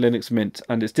cheerleader for Linux Mint,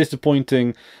 and it's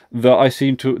disappointing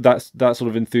that that sort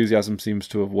of enthusiasm seems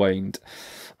to have waned.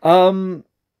 So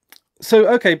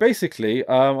okay, basically,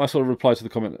 I sort of replied to the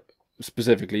comment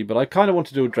specifically, but I kind of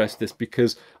wanted to address this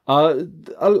because a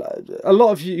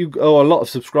lot of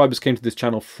subscribers came to this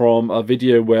channel from a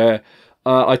video where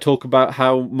I talk about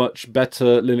how much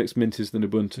better Linux Mint is than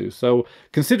Ubuntu. So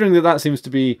considering that seems to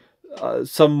be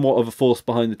somewhat of a force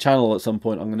behind the channel at some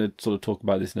point, I'm going to sort of talk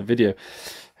about this in a video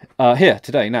here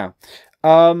today now.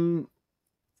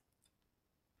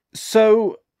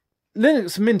 So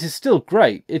Linux Mint is still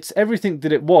great. It's everything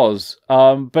that it was,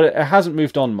 but it hasn't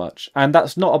moved on much, and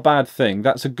that's not a bad thing.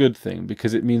 That's a good thing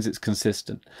because it means it's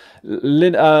consistent.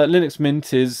 Linux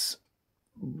Mint is,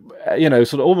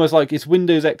 sort of almost like it's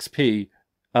Windows XP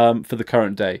for the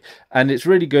current day, and it's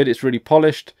really good. It's really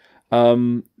polished.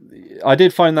 I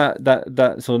did find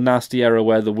that sort of nasty error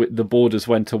where the borders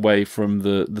went away from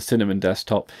the Cinnamon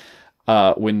desktop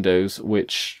windows,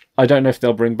 which I don't know if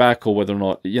they'll bring back or whether or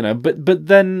not, but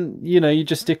then, you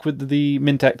just stick with the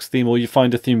Mint-X theme or you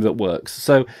find a theme that works.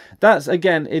 So that's,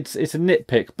 again, it's a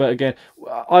nitpick, but again,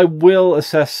 I will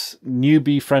assess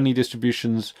newbie-friendly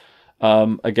distributions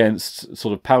against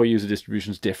sort of power user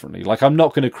distributions differently. Like, I'm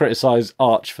not going to criticize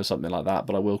Arch for something like that,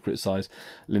 but I will criticize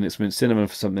Linux Mint Cinnamon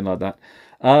for something like that.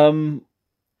 The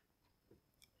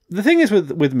thing is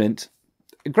with Mint,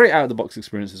 great out-of-the-box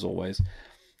experience as always.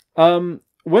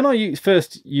 When I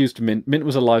first used Mint, Mint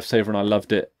was a lifesaver and I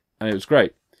loved it, and it was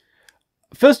great.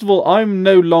 First of all, I'm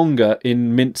no longer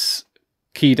in Mint's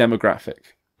key demographic,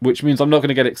 which means I'm not going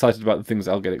to get excited about the things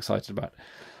I'll get excited about.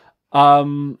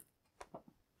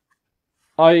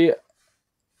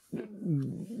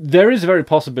 There is a very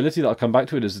possibility that I'll come back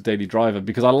to it as a daily driver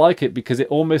because I like it, because it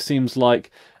almost seems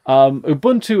like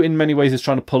Ubuntu in many ways is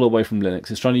trying to pull away from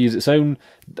Linux. It's trying to use its own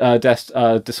sort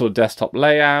of desktop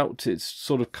layout. It's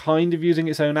sort of kind of using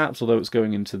its own apps, although it's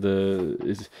going into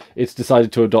it's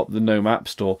decided to adopt the GNOME App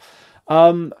Store.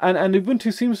 And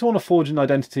Ubuntu seems to want to forge an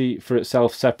identity for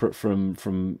itself separate from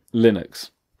Linux.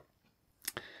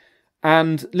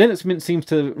 And Linux Mint seems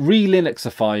to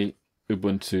re-Linuxify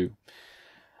Ubuntu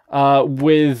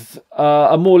with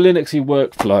a more Linuxy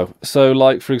workflow. So,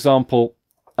 like, for example,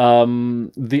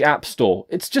 the App Store.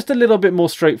 It's just a little bit more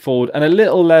straightforward and a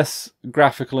little less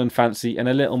graphical and fancy and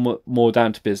a little more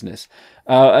down to business.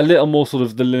 A little more sort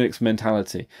of the Linux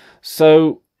mentality.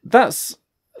 So that's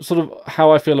sort of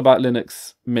how I feel about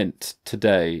Linux Mint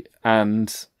today.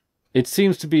 And it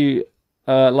seems to be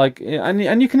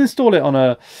and you can install it on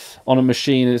a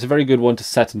machine. It's a very good one to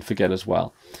set and forget as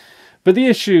well. But the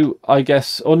issue, I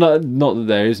guess, or not that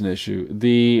there is an issue,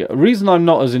 the reason I'm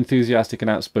not as enthusiastic and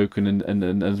outspoken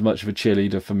and as much of a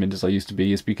cheerleader for Mint as I used to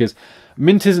be is because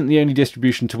Mint isn't the only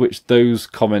distribution to which those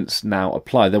comments now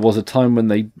apply. There was a time when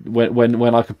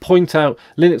when I could point out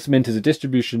Linux Mint as a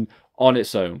distribution on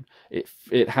its own.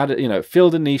 It had, it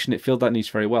filled a niche, and it filled that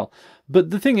niche very well. But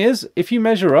the thing is, if you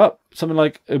measure up something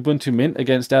like Ubuntu Mint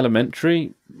against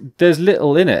Elementary, there's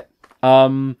little in it.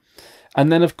 And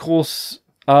then, of course,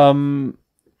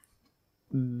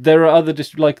 there are other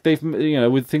like they've, you know,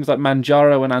 with things like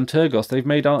Manjaro and Antergos, they've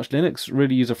made Arch Linux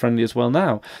really user friendly as well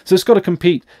now. So it's got to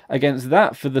compete against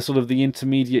that for the sort of the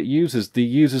intermediate users, the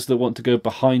users that want to go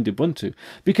behind Ubuntu.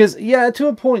 Because yeah, to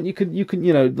a point, you can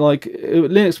you know, like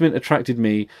Linux Mint attracted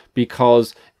me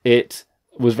because it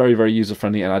was very, very user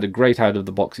friendly and had a great out of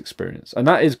the box experience, and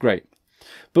that is great.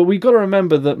 But we've got to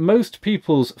remember that most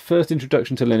people's first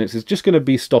introduction to Linux is just going to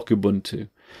be stock Ubuntu.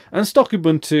 And stock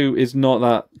Ubuntu is not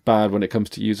that bad when it comes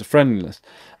to user friendliness.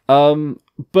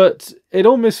 But it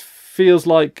almost feels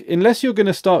like unless you've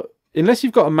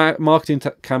got a marketing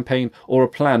campaign or a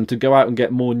plan to go out and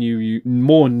get more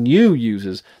new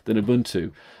users than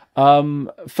Ubuntu,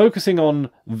 focusing on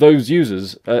those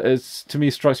users to me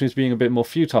strikes me as being a bit more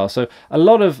futile. So a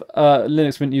lot of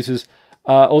Linux Mint users,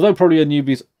 although probably are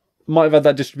newbies, might have had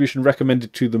that distribution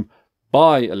recommended to them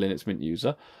by a Linux Mint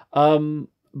user.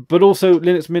 But also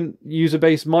Linux Mint user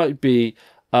base might be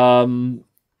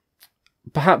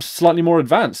perhaps slightly more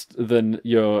advanced than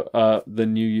the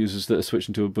new users that are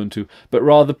switching to Ubuntu, but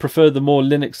rather prefer the more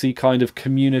Linuxy kind of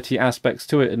community aspects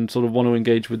to it and sort of want to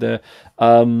engage with their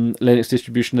Linux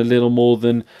distribution a little more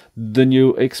than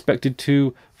you expected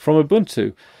to from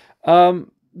Ubuntu.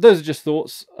 Those are just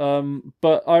thoughts,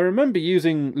 but I remember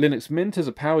using Linux Mint as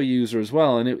a power user as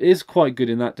well, and it is quite good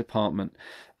in that department.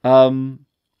 I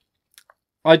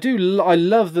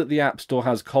love that the App Store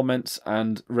has comments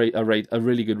and a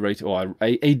really good rate, or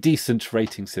a decent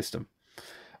rating system.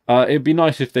 It'd be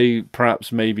nice if they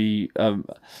perhaps maybe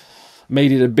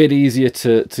made it a bit easier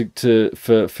for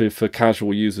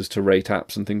casual users to rate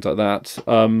apps and things like that.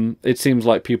 It seems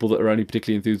like people that are only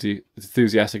particularly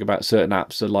enthusiastic about certain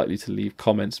apps are likely to leave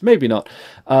comments. Maybe not.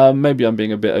 Maybe I'm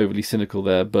being a bit overly cynical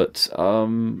there, but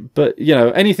you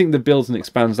know, anything that builds and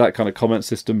expands that kind of comment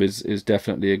system is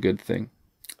definitely a good thing.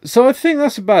 So I think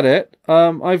that's about it.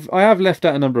 I have left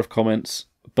out a number of comments,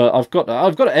 but I've got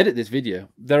to edit this video.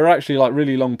 There are actually like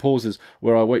really long pauses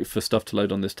where I wait for stuff to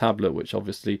load on this tablet, which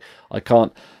obviously I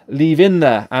can't leave in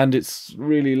there, and it's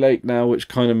really late now, which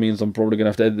kind of means I'm probably gonna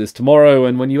have to edit this tomorrow.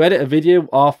 And when you edit a video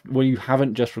when you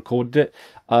haven't just recorded it,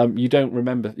 you don't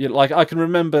remember. Like I can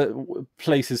remember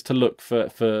places to look for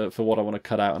what I want to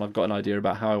cut out, and I've got an idea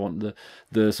about how I want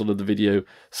the sort of the video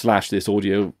 / this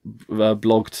audio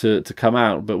blog to come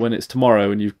out. But when it's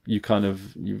tomorrow and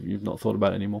you've not thought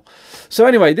about it anymore. So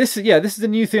anyway, this is the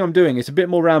new thing I'm doing. It's a bit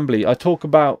more rambly. I talk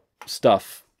about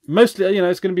stuff. Mostly, you know,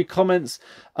 it's going to be comments,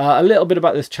 a little bit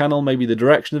about this channel, maybe the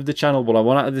direction of the channel, what I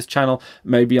want out of this channel.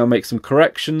 Maybe I'll make some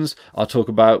corrections. I'll talk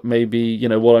about maybe, you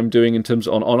know, what I'm doing in terms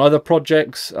on other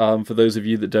projects. For those of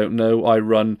you that don't know, I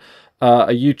run a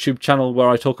YouTube channel where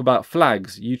I talk about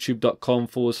flags,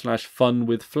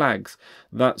 youtube.com/funwithflags.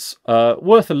 That's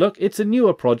worth a look. It's a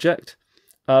newer project.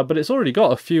 But it's already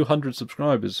got a few hundred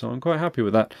subscribers, so I'm quite happy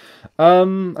with that.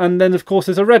 And then, of course,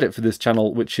 there's a Reddit for this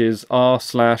channel, which is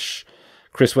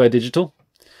r/ChrisWare Digital.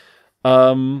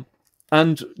 And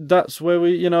that's where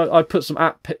we, you know, I put some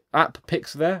app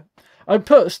pics there. I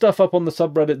put stuff up on the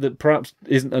subreddit that perhaps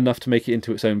isn't enough to make it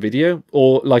into its own video,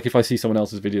 or like if I see someone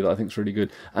else's video that I think is really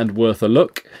good and worth a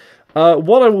look.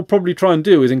 What I will probably try and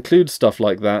do is include stuff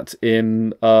like that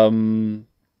in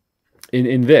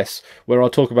this, where I'll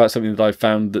talk about something that I've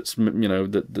found that's, you know,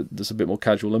 that's a bit more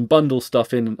casual, and bundle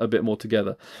stuff in a bit more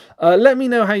together. Let me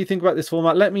know how you think about this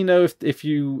format. Let me know if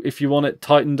you want it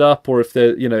tightened up, or if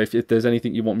there, you know, if there's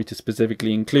anything you want me to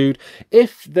specifically include.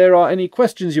 If there are any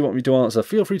questions you want me to answer,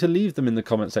 feel free to leave them in the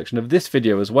comment section of this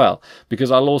video as well,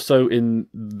 because I'll also, in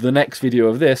the next video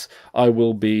of this, I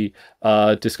will be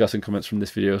discussing comments from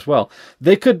this video as well.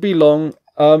 They could be long.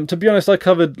 To be honest, I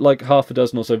covered like half a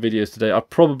dozen or so videos today. I'll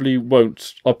probably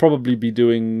be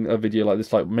doing a video like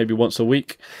this like maybe once a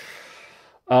week,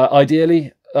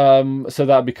 ideally. So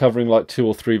that'd be covering like 2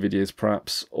 or 3 videos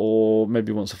perhaps, or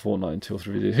maybe once a fortnight and 2 or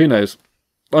 3 videos. Who knows?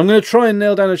 I'm going to try and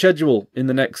nail down a schedule in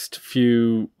the next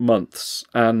few months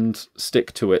and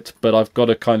stick to it, but I've got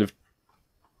to kind of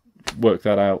work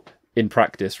that out in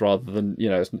practice rather than, you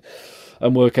know,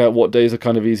 and work out what days are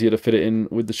kind of easier to fit it in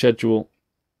with the schedule.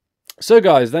 So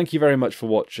guys, thank you very much for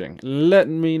watching. Let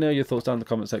me know your thoughts down in the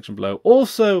comment section below.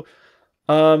 Also,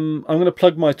 I'm going to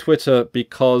plug my Twitter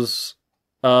because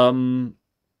that's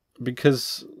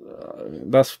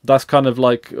kind of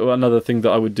like another thing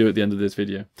that I would do at the end of this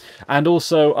video. And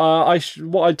also,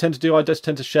 what I tend to do, I just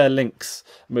tend to share links,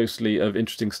 mostly of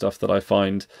interesting stuff that I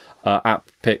find, app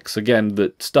pics, again,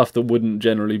 that stuff that wouldn't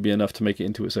generally be enough to make it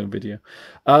into its own video.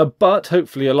 But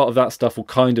hopefully a lot of that stuff will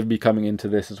kind of be coming into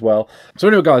this as well. So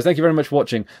anyway, guys, thank you very much for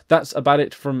watching. That's about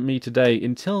it from me today.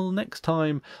 Until next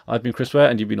time, I've been Chris Ware,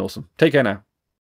 and you've been awesome. Take care now.